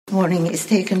Morning is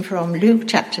taken from Luke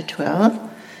chapter 12,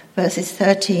 verses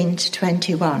 13 to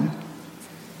 21.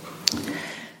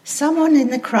 Someone in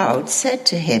the crowd said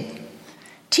to him,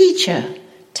 "Teacher,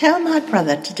 tell my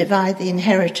brother to divide the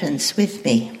inheritance with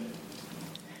me."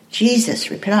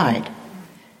 Jesus replied,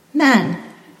 "Man,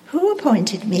 who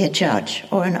appointed me a judge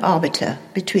or an arbiter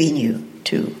between you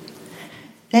two?"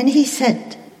 Then he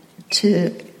said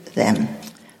to them,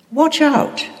 "Watch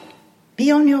out. Be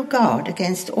on your guard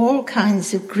against all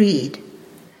kinds of greed.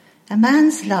 A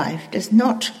man's life does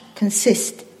not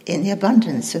consist in the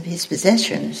abundance of his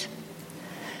possessions."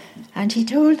 And he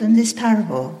told them this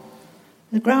parable.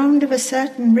 The ground of a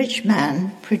certain rich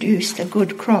man produced a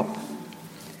good crop.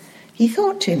 He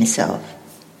thought to himself,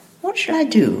 "What shall I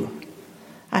do?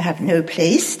 I have no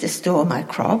place to store my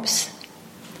crops."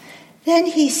 Then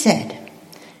he said,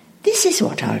 "This is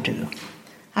what I'll do.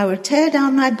 I will tear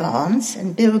down my barns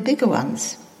and build bigger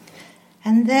ones,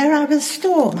 and there I will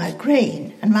store my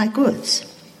grain and my goods.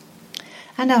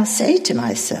 And I'll say to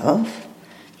myself,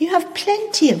 you have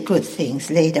plenty of good things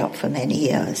laid up for many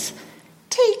years.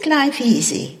 Take life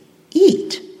easy,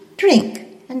 eat, drink,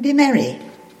 and be merry."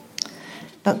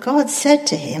 But God said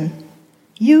to him,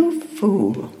 "You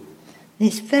fool,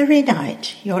 this very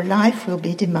night your life will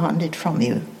be demanded from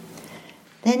you.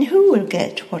 Then who will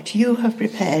get what you have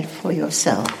prepared for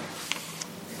yourself?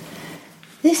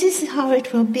 This is how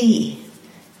it will be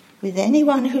with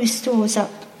anyone who stores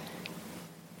up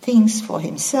things for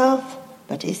himself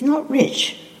but is not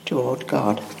rich toward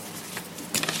God."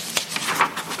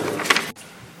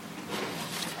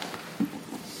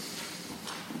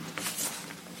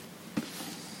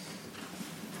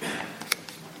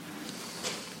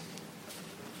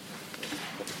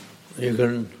 You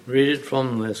can read it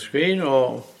from the screen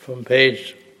or from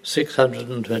page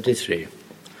 623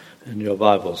 in your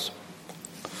Bibles.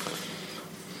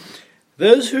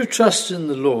 Those who trust in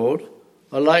the Lord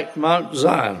are like Mount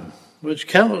Zion, which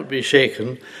cannot be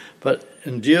shaken but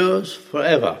endures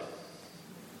forever.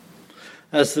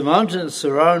 As the mountains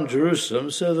surround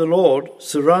Jerusalem, so the Lord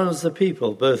surrounds the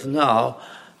people both now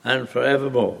and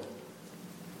forevermore.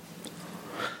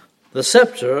 The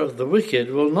scepter of the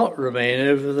wicked will not remain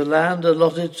over the land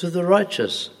allotted to the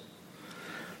righteous,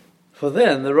 for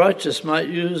then the righteous might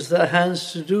use their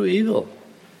hands to do evil.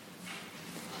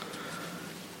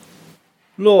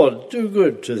 Lord, do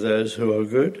good to those who are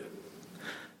good,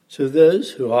 to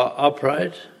those who are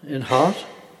upright in heart,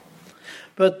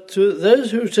 but to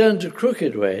those who turn to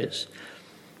crooked ways,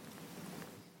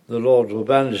 the Lord will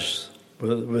banish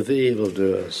with the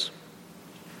evildoers.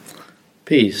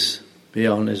 Peace be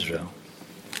on Israel.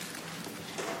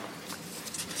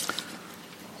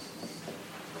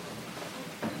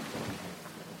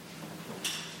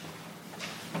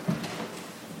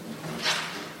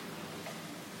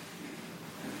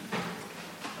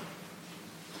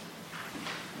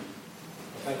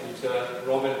 Thank you to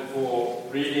Robin for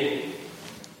reading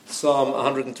Psalm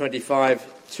 125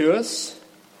 to us.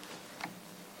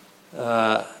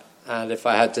 And if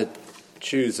I had to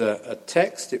choose a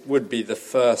text, it would be the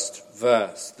first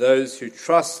verse. Those who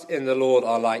trust in the Lord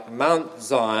are like Mount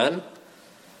Zion,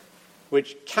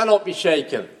 which cannot be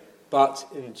shaken, but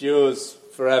endures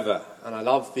forever. And I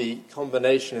love the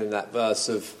combination in that verse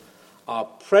of our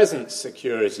present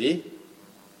security.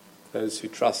 Those who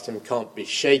trust him can't be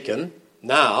shaken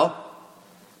now,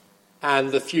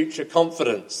 and the future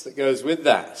confidence that goes with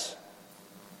that.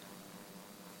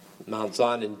 Mount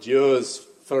Zion endures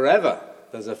forever.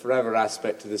 There's a forever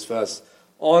aspect to this verse,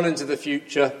 on into the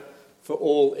future for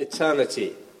all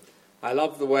eternity. I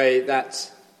love the way that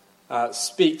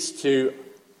speaks to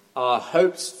our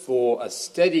hopes for a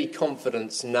steady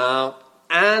confidence now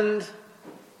and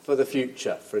for the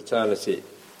future, for eternity.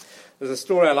 There's a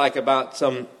story I like about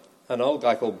an old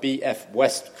guy called B.F.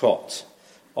 Westcott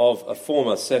of a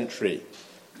former century,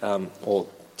 or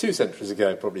 2 centuries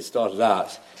ago, probably started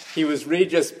out. He was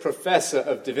Regius Professor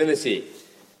of Divinity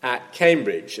at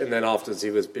Cambridge, and then afterwards he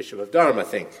was Bishop of Durham, I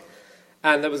think.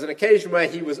 And there was an occasion where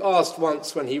he was asked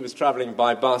once, when he was travelling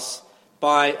by bus,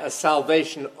 by a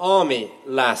Salvation Army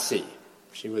lassie.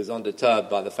 She was undeterred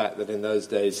by the fact that in those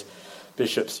days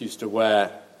bishops used to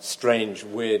wear strange,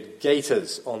 weird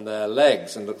gaiters on their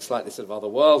legs and looked slightly sort of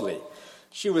otherworldly.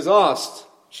 She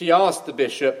asked the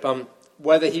bishop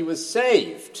whether he was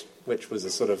saved, which was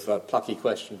a sort of plucky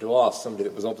question to ask somebody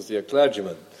that was obviously a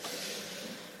clergyman.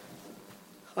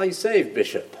 "Are you saved,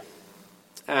 Bishop?"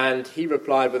 And he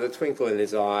replied with a twinkle in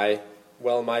his eye,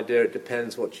 "Well, my dear, it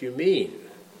depends what you mean."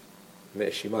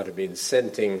 She might have been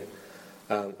scenting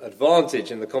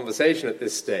advantage in the conversation at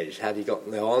this stage, had he got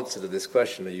no answer to this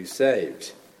question, "Are you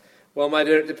saved?" "Well, my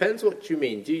dear, it depends what you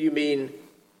mean. Do you mean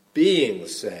being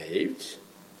saved,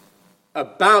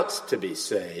 about to be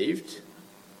saved,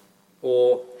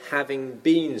 or having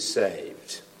been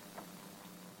saved?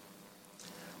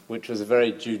 Which was a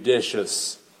very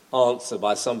judicious answer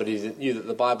by somebody that knew that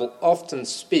the Bible often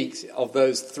speaks of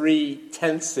those three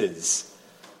tenses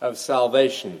of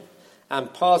salvation. And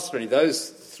pastorally, those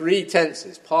three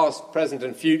tenses, past, present,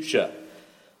 and future,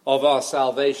 of our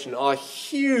salvation are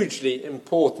hugely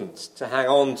important to hang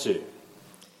on to.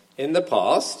 In the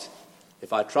past,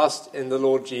 if I trust in the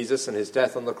Lord Jesus and his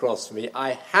death on the cross for me,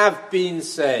 I have been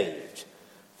saved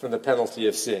from the penalty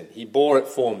of sin. He bore it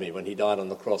for me when he died on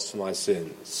the cross for my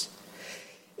sins.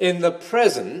 In the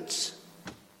present,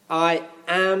 I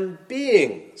am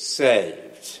being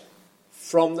saved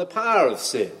from the power of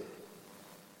sin,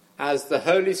 as the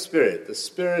Holy Spirit, the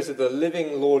Spirit of the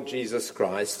living Lord Jesus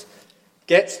Christ,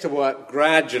 gets to work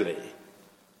gradually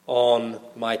on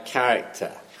my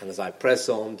character, and as I press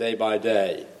on day by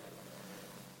day.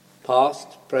 Past,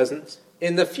 present,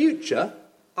 in the future,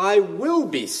 I will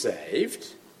be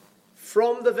saved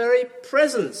from the very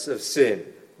presence of sin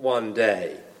one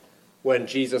day when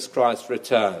Jesus Christ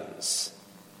returns.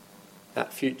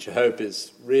 That future hope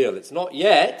is real. It's not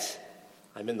yet.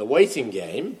 I'm in the waiting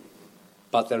game,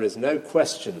 but there is no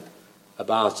question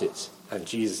about it. And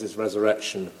Jesus'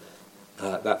 resurrection,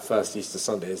 that first Easter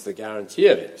Sunday, is the guarantee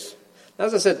of it.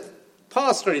 As I said,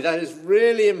 pastorally, that is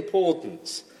really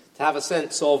important to have a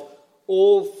sense of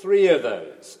all three of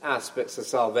those aspects of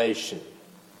salvation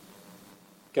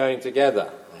going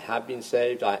together. I have been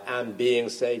saved, I am being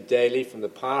saved daily from the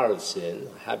power of sin.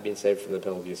 I have been saved from the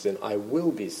penalty of sin. I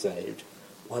will be saved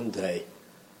one day.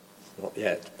 Not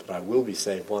yet, but I will be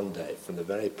saved one day from the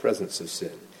very presence of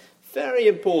sin. Very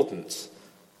important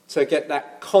to get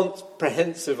that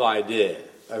comprehensive idea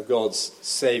of God's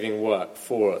saving work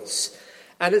for us.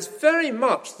 And it's very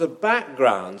much the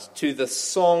background to the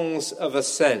songs of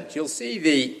ascent. You'll see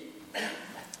the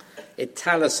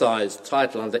italicized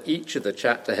title under each of the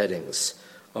chapter headings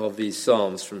of these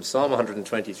psalms, from Psalm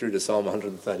 120 through to Psalm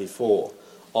 134,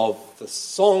 of the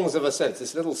songs of ascent,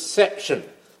 this little section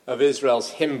of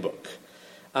Israel's hymn book.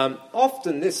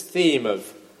 Often this theme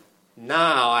of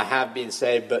now I have been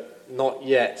saved but not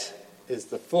yet is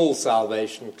the full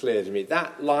salvation clear to me.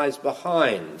 That lies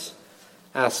behind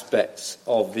aspects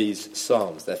of these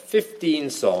psalms. They're 15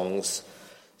 songs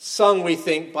sung, we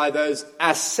think, by those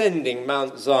ascending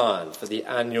Mount Zion for the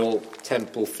annual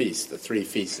temple feast, the 3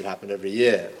 feasts that happen every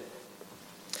year.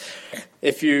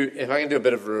 If I can do a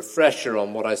bit of a refresher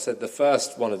on what I said the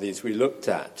first one of these we looked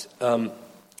at.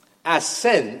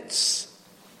 Ascents,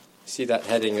 see that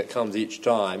heading that comes each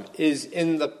time, is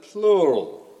in the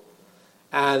plural.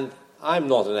 And I'm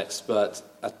not an expert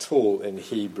at all in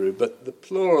Hebrew, but the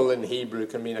plural in Hebrew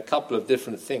can mean a couple of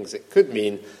different things. It could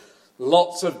mean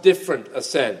lots of different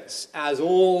ascents, as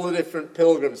all the different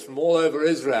pilgrims from all over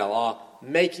Israel are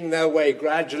making their way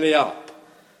gradually up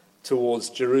towards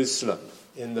Jerusalem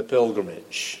in the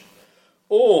pilgrimage.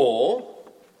 Or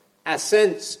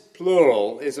ascents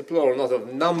plural is a plural not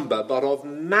of number but of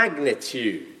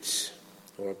magnitude,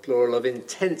 or a plural of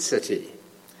intensity.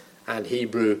 And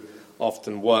Hebrew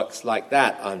often works like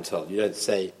that, I'm told. You don't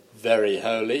say very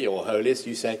holy or holiest,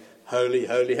 you say holy,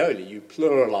 holy, holy. You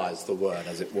pluralize the word,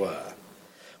 as it were.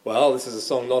 Well, this is a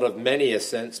song not of many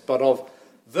ascents, but of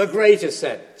the great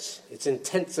ascent. It's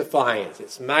intensifying it,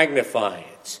 it's magnifying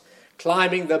it,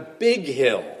 climbing the big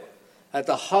hill at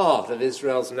the heart of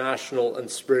Israel's national and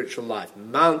spiritual life,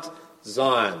 Mount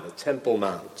Zion, the Temple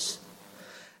Mount.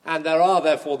 And there are,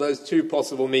 therefore, those two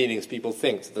possible meanings, people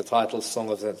think, to the title Song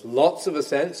of Ascent. Lots of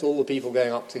ascents, all the people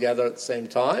going up together at the same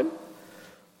time,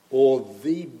 or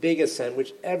the big ascent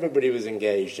which everybody was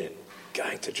engaged in,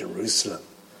 going to Jerusalem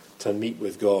to meet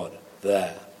with God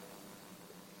there.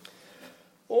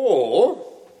 Or,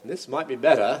 this might be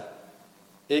better,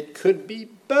 it could be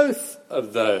both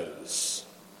of those.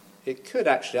 It could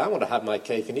actually, I want to have my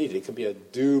cake and eat it, it could be a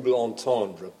double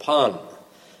entendre, a pun,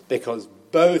 because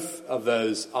both of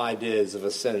those ideas of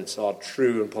ascents are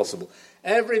true and possible.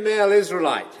 Every male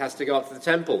Israelite has to go up to the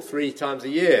temple 3 times a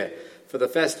year for the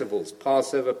festivals,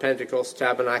 Passover, Pentecost,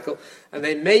 Tabernacle, and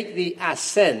they make the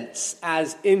ascents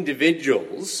as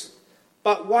individuals.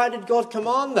 But why did God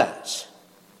command that?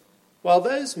 Well,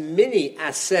 those mini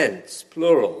ascents,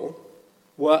 plural,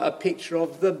 were a picture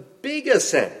of the big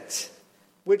ascent,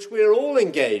 which we're all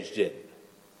engaged in.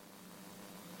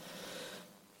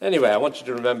 Anyway, I want you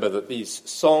to remember that these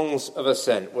songs of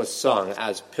ascent were sung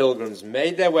as pilgrims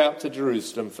made their way up to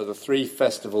Jerusalem for the 3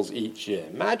 festivals each year.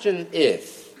 Imagine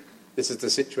if this is the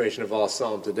situation of our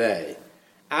psalm today.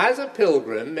 As a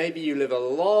pilgrim, maybe you live a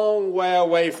long way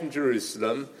away from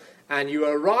Jerusalem, and you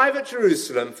arrive at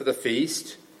Jerusalem for the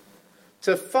feast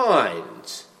to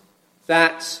find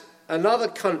that another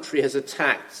country has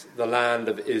attacked the land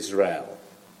of Israel.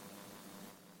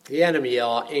 The enemy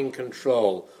are in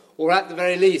control, or at the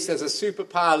very least there's a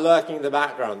superpower lurking in the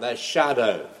background. Their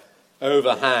shadow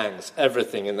overhangs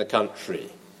everything in the country.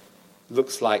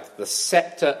 Looks like the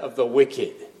scepter of the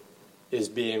wicked is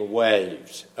being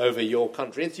waved over your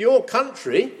country. It's your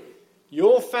country.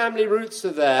 Your family roots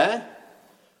are there.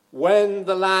 When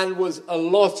the land was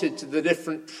allotted to the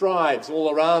different tribes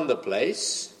all around the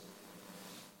place,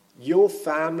 your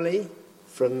family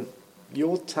from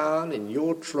your town and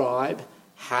your tribe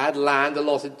had land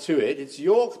allotted to it. It's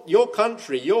your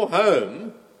country, your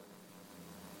home.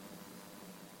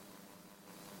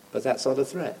 But that's not a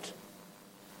threat.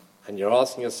 And you're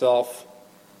asking yourself,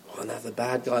 well, now the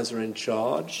bad guys are in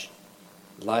charge.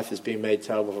 Life is being made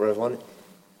terrible for everyone.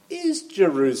 Is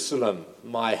Jerusalem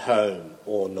my home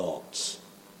or not?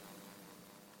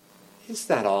 Is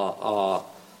that our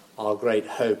great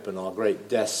hope and our great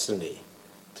destiny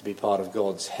to be part of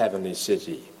God's heavenly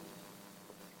city?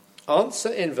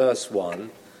 Answer in verse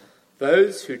 1,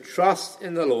 those who trust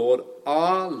in the Lord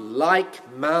are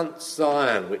like Mount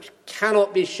Zion, which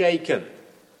cannot be shaken,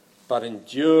 but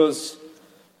endures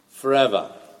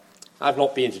forever. I've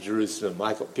not been to Jerusalem.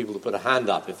 I got people to put a hand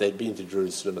up if they'd been to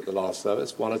Jerusalem at the last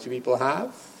service. 1 or 2 people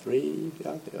have? 3?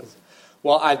 Yeah,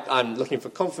 well, I'm looking for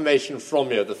confirmation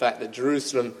from you of the fact that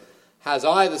Jerusalem has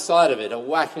either side of it a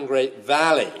whacking great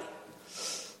valley.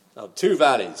 2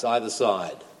 valleys either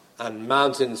side, and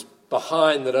mountains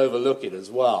behind that overlook it as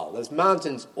well. There's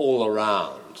mountains all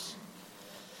around.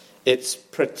 It's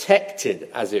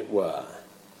protected, as it were.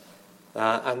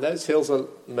 And those hills are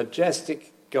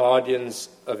majestic guardians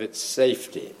of its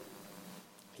safety.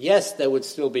 Yes, there would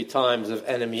still be times of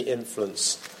enemy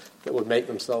influence that would make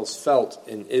themselves felt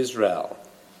in Israel.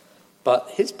 But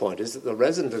his point is that the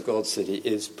resident of God's city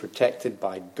is protected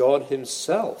by God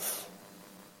himself,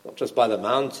 not just by the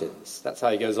mountains. That's how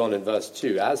he goes on in verse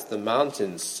 2. As the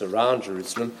mountains surround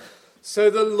Jerusalem, so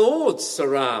the Lord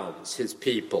surrounds his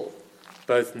people,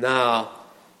 both now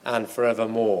and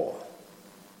forevermore.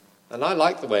 And I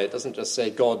like the way it doesn't just say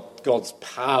God's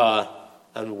power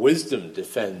and wisdom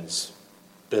defends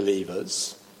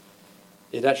believers.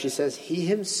 It actually says he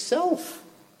himself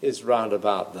is round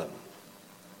about them.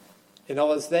 In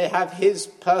other words, they have his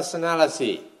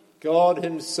personality, God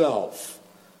himself,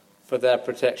 for their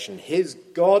protection. His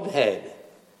Godhead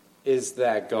is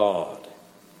their God.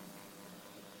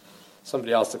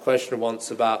 Somebody asked a question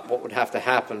once about what would have to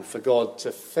happen for God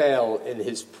to fail in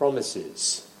his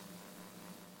promises.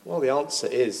 Well, the answer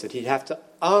is that he'd have to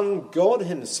ungod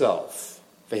himself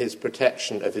for his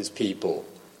protection of his people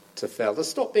to fail, to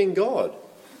stop being God.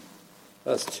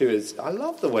 Verse 2 is, I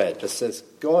love the way it just says,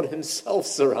 God himself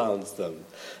surrounds them.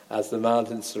 As the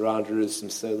mountains surround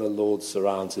Jerusalem, so the Lord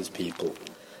surrounds his people,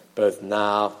 both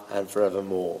now and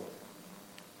forevermore.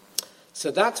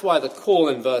 So that's why the call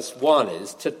in verse 1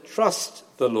 is to trust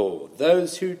the Lord.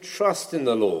 Those who trust in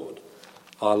the Lord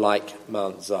are like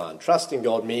Mount Zion. Trusting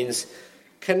God means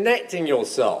connecting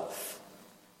yourself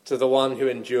to the one who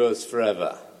endures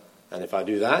forever. And if I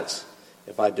do that,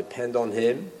 if I depend on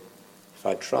him, if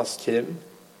I trust him,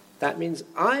 that means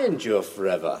I endure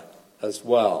forever as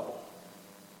well.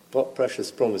 What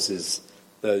precious promises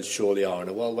those surely are in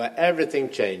a world where everything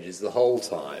changes the whole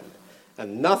time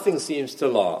and nothing seems to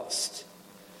last.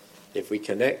 If we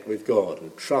connect with God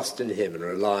and trust in him and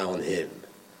rely on him,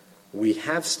 we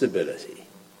have stability.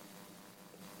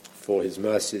 For his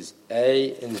mercies,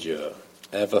 endure,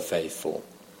 ever faithful,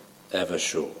 ever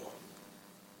sure.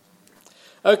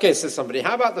 Okay, says somebody,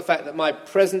 how about the fact that my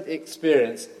present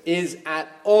experience is at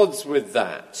odds with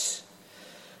that?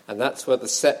 And that's where the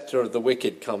scepter of the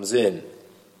wicked comes in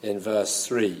verse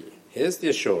 3. Here's the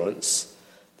assurance.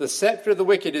 The scepter of the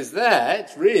wicked is there,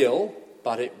 it's real,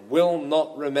 but it will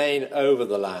not remain over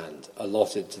the land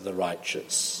allotted to the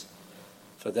righteous.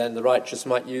 For then the righteous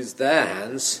might use their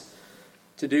hands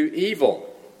to do evil.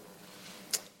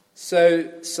 So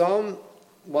Psalm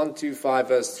 125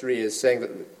 verse 3 is saying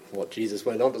that what Jesus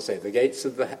went on to say, the gates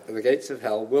of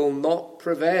hell will not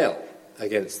prevail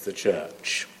against the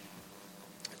church.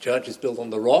 The church is built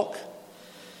on the rock.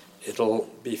 It'll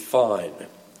be fine.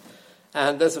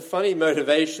 And there's a funny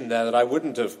motivation there that I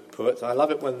wouldn't have put. I love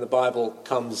it when the Bible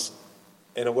comes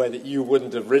in a way that you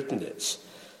wouldn't have written it.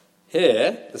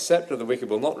 Here, the scepter of the wicked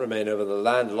will not remain over the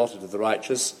land allotted to the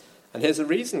righteous. And here's a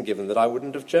reason given that I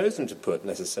wouldn't have chosen to put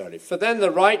necessarily. For then the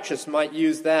righteous might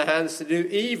use their hands to do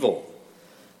evil.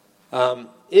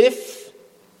 If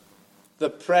the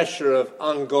pressure of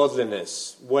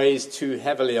ungodliness weighs too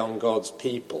heavily on God's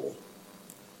people,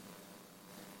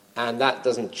 and that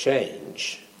doesn't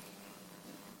change,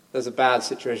 there's a bad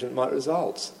situation that might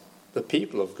result. The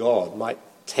people of God might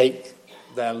take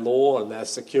their law and their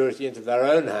security into their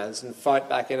own hands and fight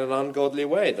back in an ungodly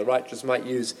way. The righteous might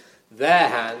use their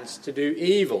hands to do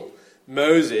evil.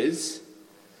 Moses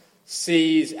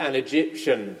sees an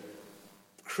Egyptian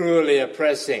cruelly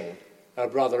oppressing a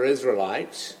brother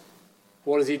Israelite.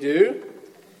 What does he do?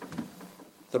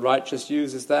 The righteous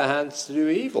uses their hands to do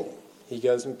evil. He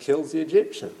goes and kills the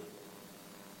Egyptian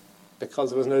because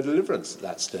there was no deliverance at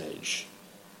that stage.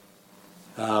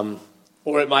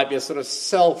 Or it might be a sort of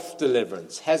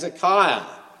self-deliverance. Hezekiah,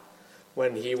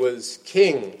 when he was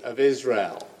king of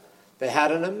Israel, they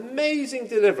had an amazing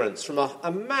deliverance from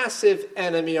a massive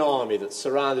enemy army that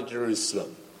surrounded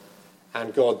Jerusalem,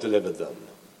 and God delivered them.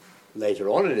 Later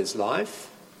on in his life,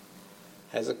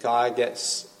 Hezekiah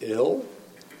gets ill,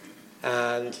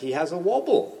 and he has a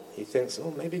wobble. He thinks,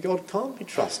 maybe God can't be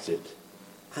trusted.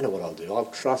 I know what I'll do. I'll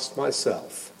trust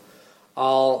myself.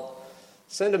 I'll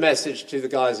send a message to the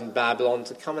guys in Babylon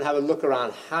to come and have a look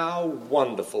around how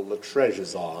wonderful the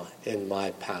treasures are in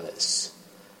my palace,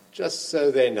 just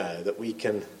so they know that we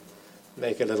can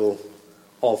make a little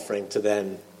offering to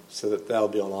them so that they'll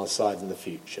be on our side in the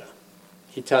future.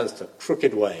 He turns to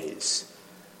crooked ways,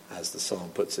 as the psalm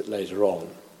puts it later on.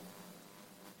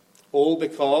 All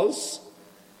because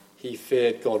he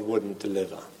feared God wouldn't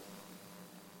deliver.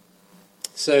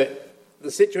 So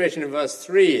the situation in verse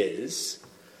 3 is,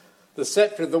 the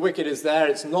scepter of the wicked is there,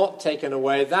 it's not taken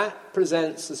away. That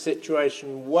presents a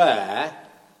situation where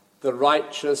the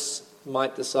righteous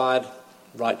might decide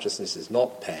righteousness is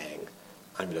not paying.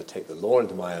 I'm going to take the law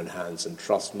into my own hands and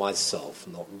trust myself,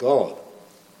 not God.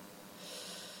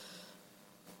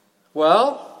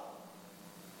 Well,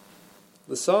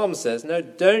 the psalm says, no,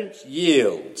 don't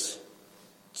yield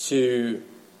to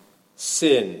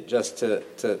sin just to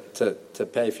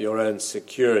pay for your own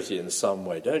security in some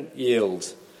way. Don't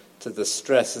yield to the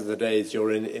stress of the days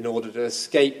you're in order to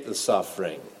escape the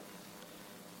suffering.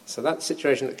 So that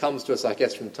situation that comes to us, I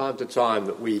guess, from time to time,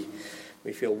 that we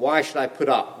feel, why should I put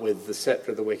up with the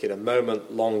scepter of the wicked a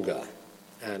moment longer?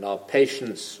 And our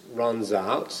patience runs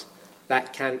out.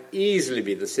 That can easily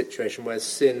be the situation where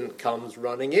sin comes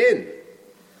running in.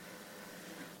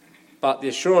 But the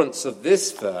assurance of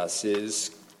this verse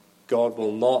is God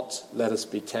will not let us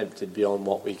be tempted beyond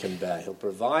what we can bear. He'll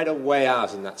provide a way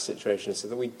out in that situation so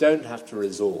that we don't have to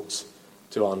resort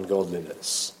to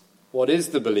ungodliness. What is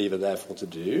the believer therefore to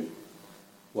do?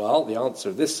 Well, the answer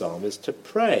of this psalm is to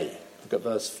pray. Look at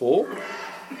verse 4.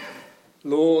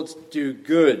 Lord, do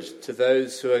good to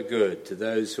those who are good, to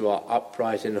those who are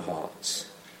upright in heart.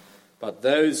 But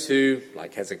those who,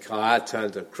 like Hezekiah, turn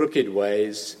to crooked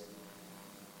ways,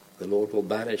 the Lord will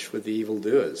banish with the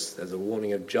evildoers. There's a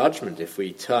warning of judgment if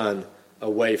we turn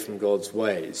away from God's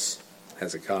ways.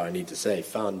 Hezekiah, I need to say,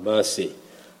 found mercy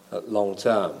at long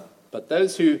term. But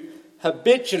those who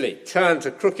habitually turn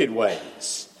to crooked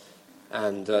ways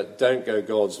and don't go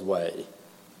God's way,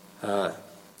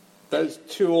 those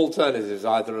two alternatives,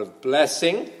 either of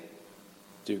blessing,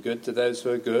 do good to those who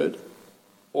are good,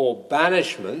 or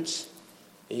banishment,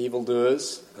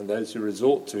 evildoers and those who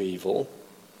resort to evil,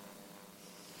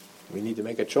 we need to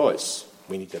make a choice.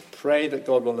 We need to pray that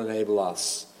God will enable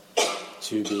us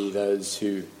to be those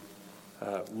who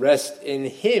rest in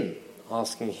him,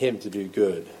 asking him to do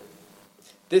good.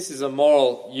 This is a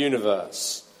moral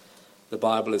universe. The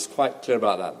Bible is quite clear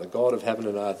about that. The God of heaven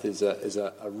and earth is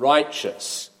a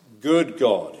righteous, good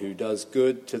God who does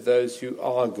good to those who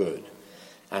are good.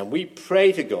 And we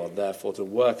pray to God, therefore, to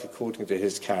work according to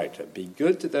his character. Be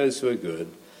good to those who are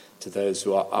good, to those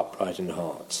who are upright in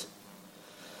heart.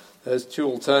 Those two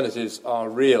alternatives are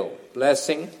real,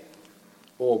 blessing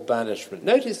or banishment.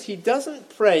 Notice he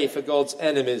doesn't pray for God's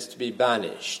enemies to be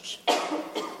banished.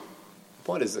 The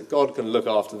point is that God can look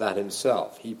after that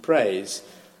himself. He prays,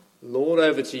 Lord,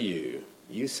 over to you.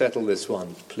 You settle this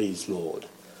one, please, Lord.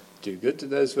 Do good to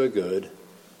those who are good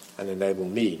and enable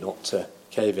me not to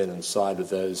cave in and side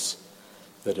with those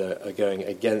that are going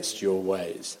against your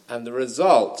ways. And the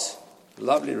result,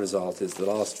 lovely result, is the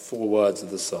last four words of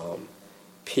the psalm.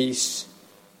 Peace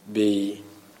be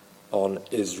on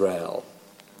Israel,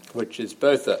 which is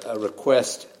both a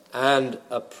request and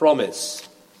a promise.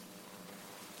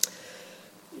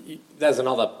 There's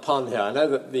another pun here. I know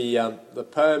that the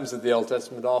poems of the Old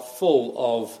Testament are full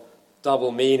of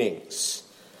double meanings,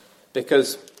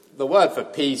 because the word for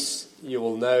peace, you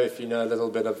will know if you know a little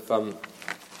bit of,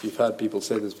 you've heard people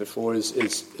say this before,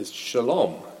 is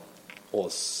shalom. Or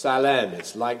Salem,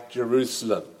 it's like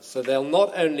Jerusalem. So they'll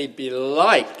not only be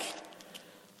like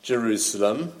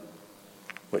Jerusalem,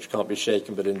 which can't be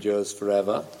shaken but endures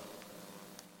forever,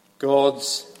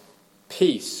 God's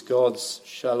peace, God's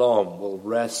shalom will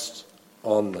rest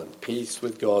on them. Peace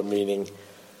with God meaning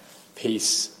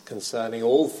peace concerning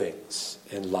all things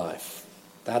in life.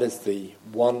 That is the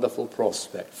wonderful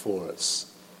prospect for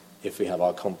us if we have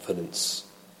our confidence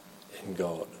in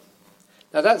God.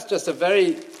 Now that's just a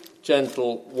very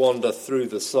gentle wander through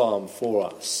the psalm for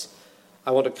us. I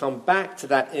want to come back to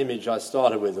that image I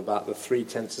started with about the 3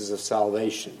 tenses of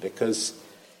salvation, because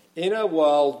in a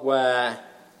world where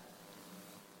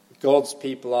God's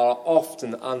people are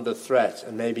often under threat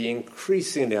and maybe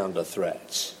increasingly under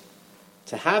threat,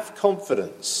 to have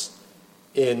confidence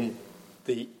in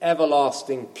the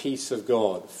everlasting peace of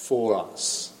God for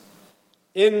us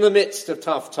in the midst of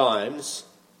tough times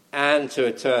and to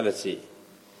eternity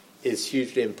is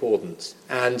hugely important.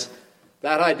 And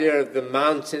that idea of the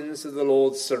mountains of the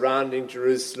Lord surrounding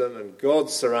Jerusalem and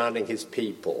God surrounding his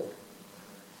people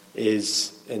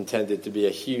is intended to be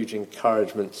a huge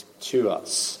encouragement to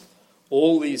us.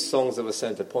 All these songs of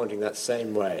ascent are pointing that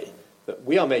same way, that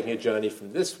we are making a journey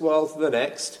from this world to the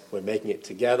next. We're making it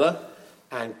together,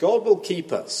 and God will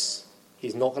keep us.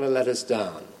 He's not going to let us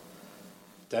down.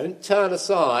 Don't turn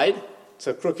aside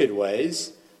to crooked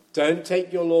ways. Don't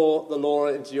take the law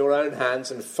into your own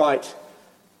hands and fight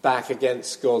back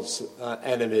against God's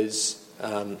enemies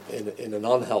in an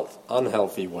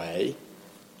unhealthy way.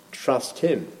 Trust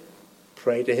him.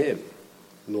 Pray to him.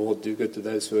 Lord, do good to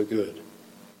those who are good.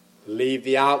 Leave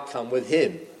the outcome with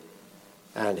him,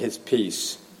 and his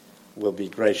peace will be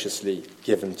graciously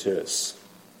given to us.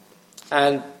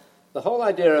 And the whole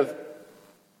idea of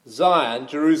Zion,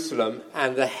 Jerusalem,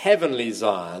 and the heavenly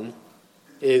Zion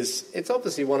it's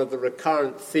obviously one of the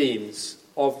recurrent themes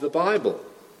of the Bible.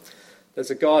 There's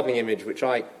a gardening image which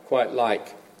I quite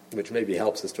like, which maybe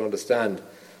helps us to understand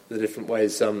the different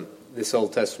ways this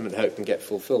Old Testament hope can get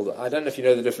fulfilled. I don't know if you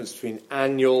know the difference between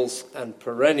annuals and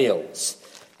perennials.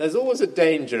 There's always a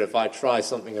danger if I try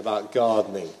something about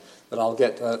gardening that I'll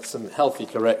get some healthy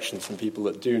corrections from people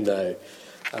that do know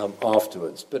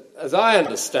afterwards. But as I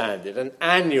understand it, an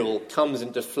annual comes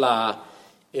into flower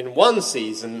in one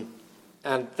season,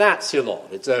 and that's your lot.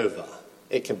 It's over.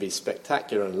 It can be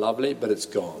spectacular and lovely, but it's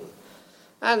gone.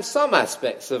 And some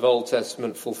aspects of Old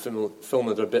Testament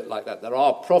fulfillment are a bit like that. There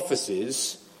are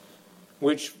prophecies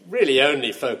which really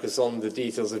only focus on the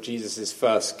details of Jesus'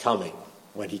 first coming,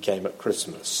 when he came at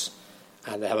Christmas.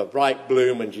 And they have a bright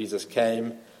bloom when Jesus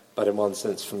came, but in one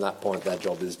sense from that point their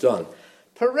job is done.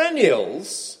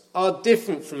 Perennials are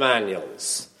different from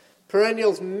annuals.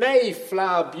 Perennials may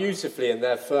flower beautifully in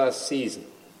their first season,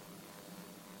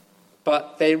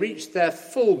 but they reach their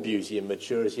full beauty and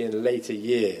maturity in later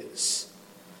years.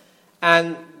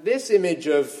 And this image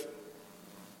of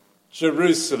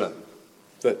Jerusalem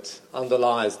that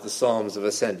underlies the Psalms of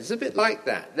Ascent is a bit like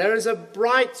that. There is a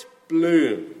bright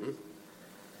bloom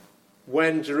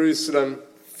when Jerusalem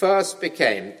first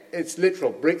became, its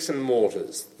literal bricks and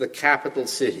mortars, the capital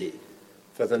city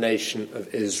for the nation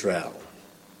of Israel.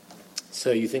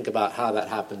 So you think about how that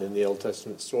happened in the Old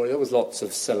Testament story. There was lots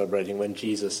of celebrating when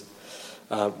Jesus,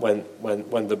 when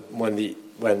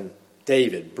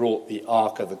David brought the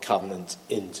Ark of the Covenant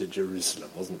into Jerusalem,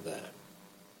 wasn't there?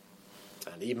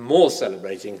 And even more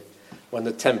celebrating when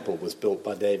the temple was built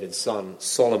by David's son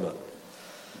Solomon.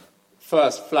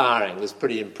 First flowering was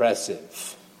pretty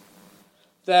impressive.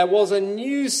 There was a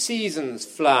new season's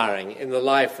flowering in the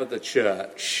life of the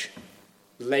church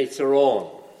later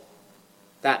on.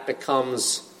 That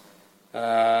becomes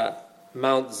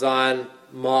Mount Zion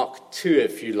Mark II,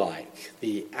 if you like,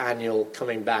 the annual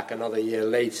coming back another year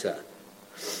later.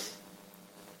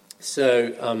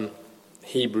 So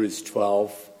Hebrews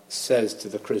 12 says to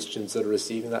the Christians that are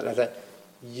receiving that letter,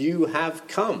 you have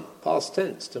come, past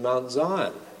tense, to Mount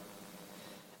Zion.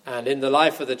 And in the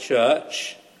life of the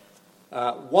church,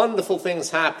 wonderful things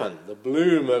happen. The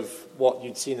bloom of what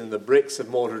you'd seen in the bricks of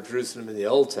mortar of Jerusalem in the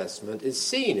Old Testament is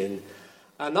seen in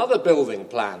another building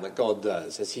plan that God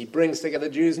does as he brings together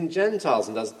Jews and Gentiles,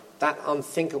 and does that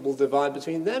unthinkable divide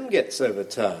between them gets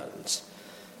overturned.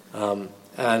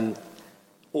 And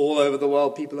all over the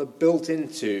world, people are built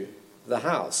into the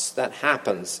house. That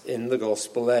happens in the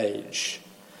gospel age.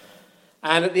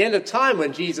 And at the end of time,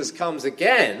 when Jesus comes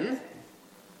again,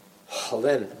 well,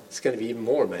 then it's going to be even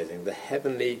more amazing. The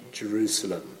heavenly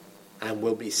Jerusalem. And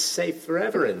we'll be safe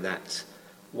forever in that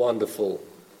wonderful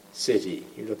city.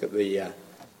 You look at the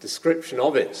description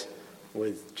of it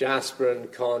with jasper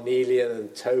and carnelian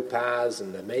and topaz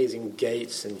and amazing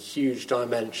gates and huge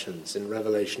dimensions in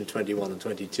Revelation 21 and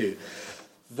 22.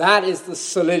 That is the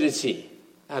solidity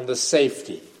and the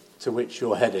safety to which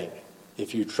you're heading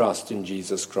if you trust in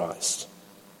Jesus Christ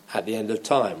at the end of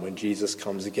time when Jesus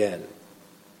comes again.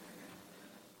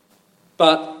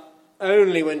 But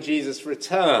only when Jesus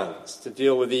returns to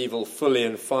deal with evil fully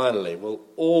and finally will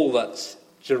all that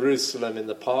Jerusalem in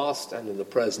the past and in the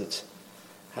present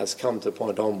has come to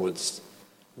point onwards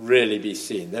really be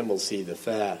seen. Then we'll see the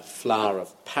fair flower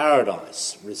of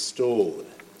paradise restored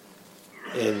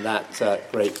in that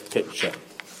great picture.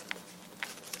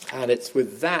 And it's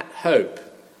with that hope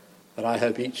that I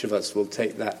hope each of us will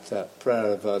take that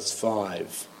prayer of verse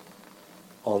 5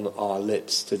 on our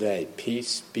lips today.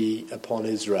 Peace be upon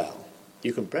Israel.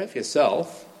 You can pray for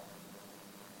yourself,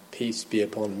 peace be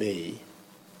upon me,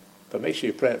 but make sure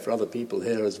you pray it for other people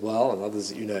here as well and others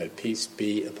that you know. Peace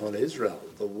be upon Israel,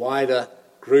 the wider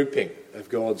grouping of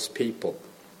God's people.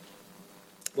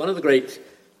 One of the great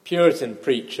Puritan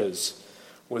preachers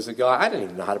was a guy, I don't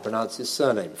even know how to pronounce his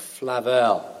surname,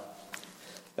 Flavel.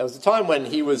 There was a time when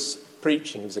he was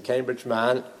preaching, he was a Cambridge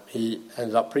man, he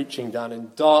ended up preaching down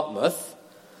in Dartmouth,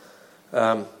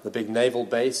 the big naval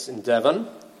base in Devon,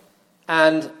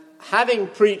 and having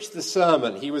preached the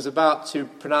sermon, he was about to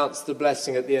pronounce the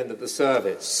blessing at the end of the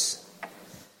service.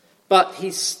 But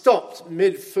he stopped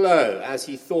mid-flow as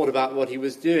he thought about what he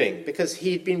was doing, because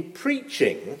he'd been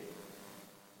preaching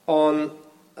on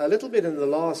a little bit in the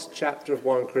last chapter of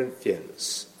 1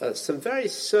 Corinthians, some very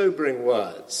sobering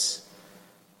words,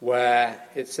 where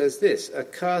it says this: a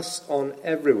curse on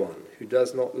everyone who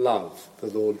does not love the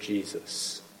Lord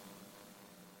Jesus.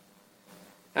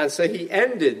 And so he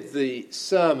ended the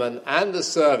sermon and the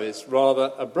service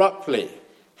rather abruptly.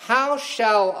 How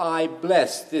shall I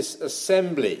bless this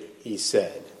assembly, he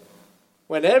said,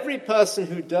 when every person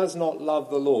who does not love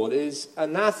the Lord is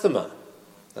anathema?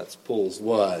 That's Paul's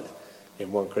word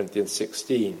in 1 Corinthians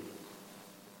 16.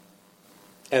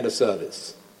 End of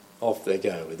service. Off they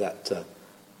go with that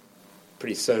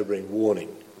pretty sobering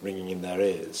warning ringing in their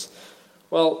ears.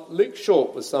 Well, Luke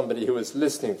Short was somebody who was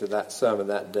listening to that sermon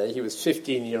that day. He was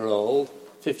 15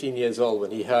 years old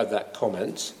when he heard that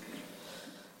comment.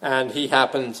 And he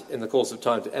happened, in the course of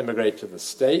time, to emigrate to the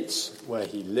States, where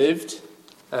he lived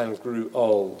and grew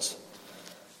old.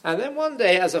 And then one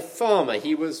day, as a farmer,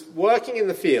 he was working in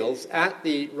the fields at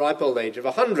the ripe old age of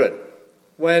 100,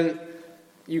 when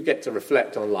you get to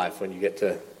reflect on life, when you get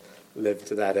to live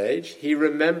to that age. He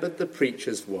remembered the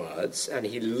preacher's words, and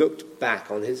he looked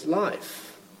back on his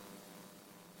life.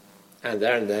 And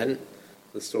there and then,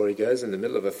 the story goes, in the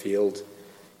middle of a field,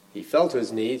 he fell to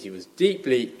his knees. He was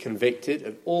deeply convicted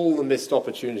of all the missed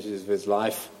opportunities of his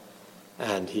life,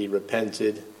 and he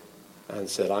repented and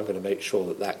said, I'm going to make sure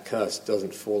that that curse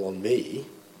doesn't fall on me.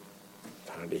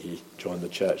 Apparently he joined the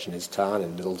church in his town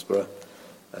in Middlesbrough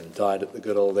and died at the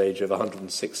good old age of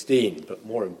 116. But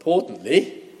more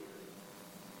importantly,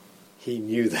 he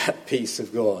knew that peace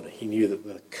of God. He knew that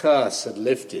the curse had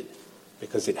lifted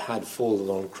because it had fallen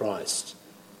on Christ,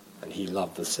 and he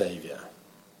loved the Saviour.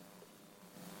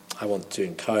 I want to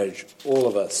encourage all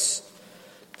of us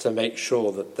to make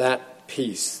sure that that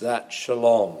peace, that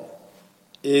shalom,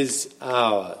 is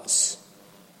ours,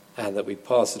 and that we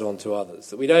pass it on to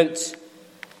others, that we don't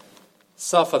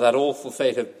suffer that awful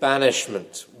fate of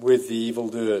banishment with the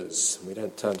evildoers, and we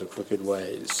don't turn to crooked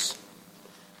ways.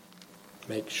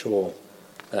 Make sure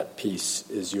that peace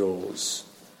is yours.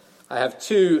 I have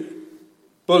 2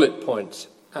 bullet point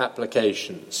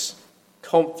applications: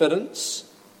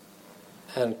 confidence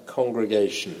and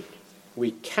congregation.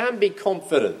 We can be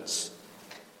confident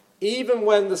even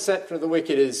when the scepter of the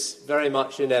wicked is very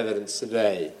much in evidence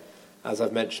today. As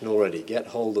I've mentioned already, get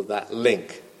hold of that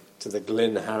link to the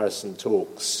Glyn Harrison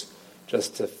talks,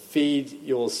 just to feed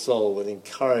your soul with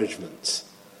encouragement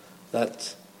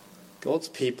that God's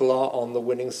people are on the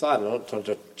winning side. I'm not trying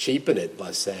to cheapen it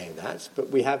by saying that,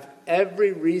 but we have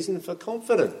every reason for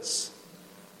confidence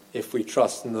if we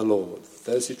trust in the Lord.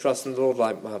 Those who trust in the Lord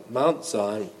like Mount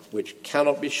Zion, which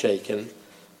cannot be shaken,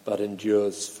 but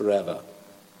endures forever.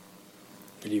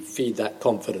 Will you feed that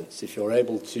confidence? If you're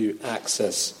able to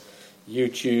access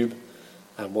YouTube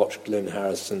and watch Glyn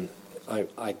Harrison,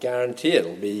 I guarantee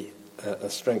it'll be a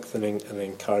strengthening and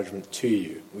encouragement to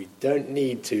you. We don't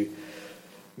need to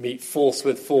meet force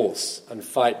with force and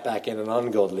fight back in an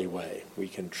ungodly way. We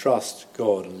can trust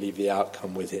God and leave the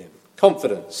outcome with him.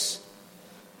 Confidence.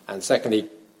 And secondly,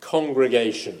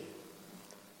 congregation.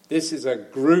 This is a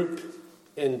group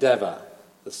endeavour.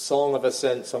 The song of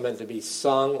ascents are meant to be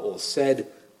sung or said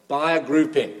by a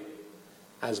grouping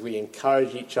as we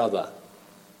encourage each other.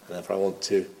 And therefore I want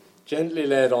to gently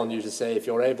lay it on you to say, if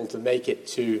you're able to make it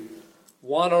to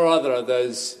one or other of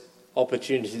those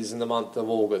opportunities in the month of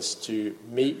August to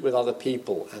meet with other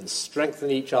people and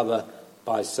strengthen each other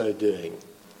by so doing,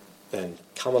 then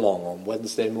come along on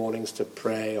Wednesday mornings to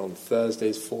pray, on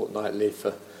Thursdays fortnightly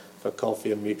for for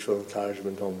coffee and mutual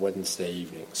encouragement on Wednesday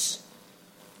evenings.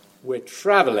 We're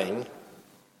travelling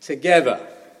together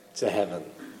to heaven.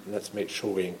 And let's make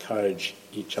sure we encourage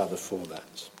each other for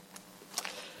that.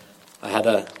 I had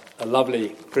a lovely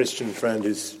Christian friend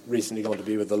who's recently gone to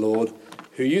be with the Lord,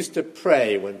 who used to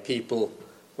pray when people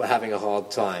were having a hard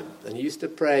time. And he used to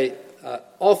pray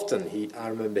often. I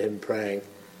remember him praying,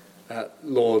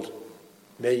 Lord,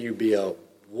 may you be a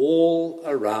wall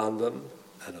around them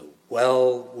and a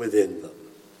well within them.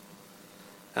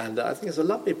 And I think it's a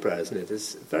lovely prayer, isn't it?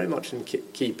 It's very much in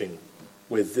keeping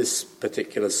with this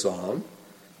particular psalm,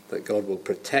 that God will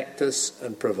protect us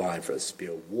and provide for us, be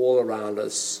a wall around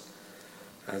us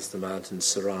as the mountains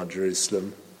surround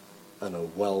Jerusalem and a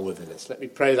well within us. Let me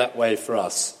pray that way for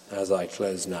us as I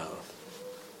close now.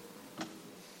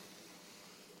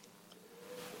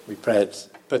 We pray it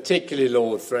particularly,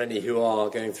 Lord, for any who are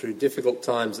going through difficult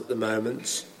times at the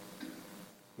moment,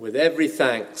 with every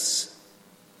thanks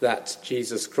that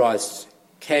Jesus Christ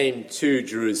came to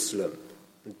Jerusalem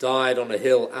and died on a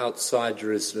hill outside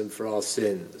Jerusalem for our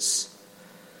sins,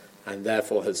 and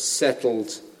therefore has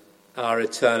settled our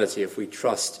eternity if we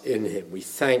trust in him. We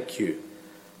thank you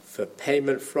for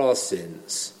payment for our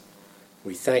sins.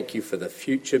 We thank you for the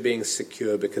future being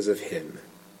secure because of him.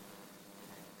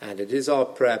 And it is our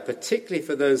prayer, particularly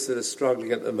for those that are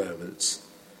struggling at the moment,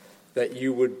 that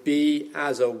you would be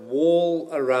as a wall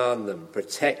around them,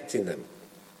 protecting them,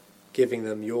 giving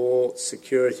them your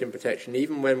security and protection,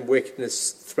 even when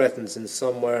wickedness threatens in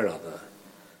some way or another.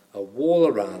 A wall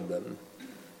around them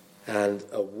and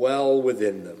a well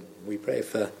within them. We pray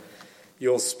for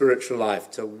your spiritual life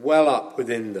to well up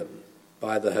within them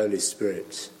by the Holy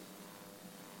Spirit,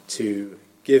 to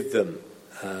give them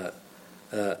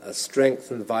a strength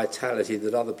and vitality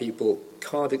that other people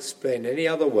can't explain any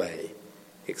other way,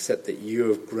 except that you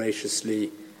have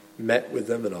graciously met with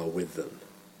them and are with them.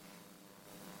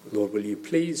 Lord, will you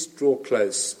please draw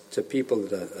close to people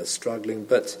that are struggling,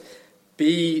 but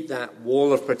be that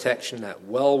wall of protection, that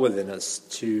well within us,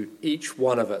 to each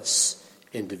one of us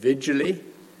individually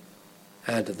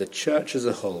and to the church as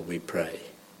a whole, we pray.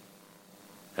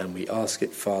 And we ask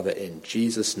it, Father, in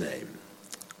Jesus' name.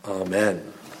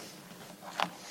 Amen.